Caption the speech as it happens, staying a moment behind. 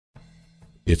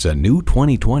It's a new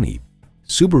 2020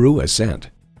 Subaru Ascent.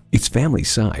 It's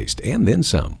family-sized and then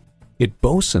some. It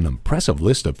boasts an impressive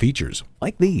list of features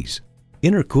like these: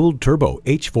 intercooled turbo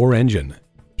H4 engine,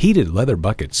 heated leather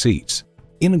bucket seats,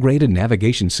 integrated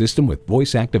navigation system with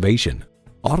voice activation,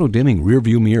 auto-dimming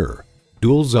rearview mirror,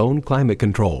 dual-zone climate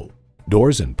control,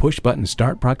 doors and push-button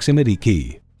start proximity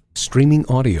key, streaming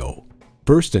audio,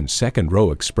 first and second row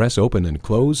express open and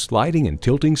close sliding and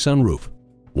tilting sunroof,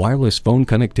 wireless phone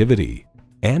connectivity,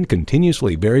 and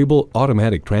continuously variable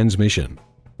automatic transmission.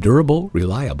 Durable,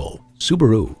 reliable.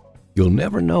 Subaru. You'll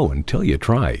never know until you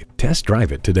try. Test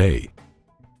drive it today.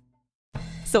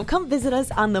 So come visit us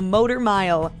on the Motor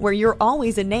Mile, where you're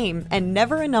always a name and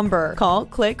never a number. Call,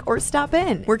 click, or stop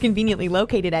in. We're conveniently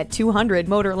located at 200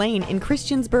 Motor Lane in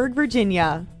Christiansburg,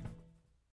 Virginia.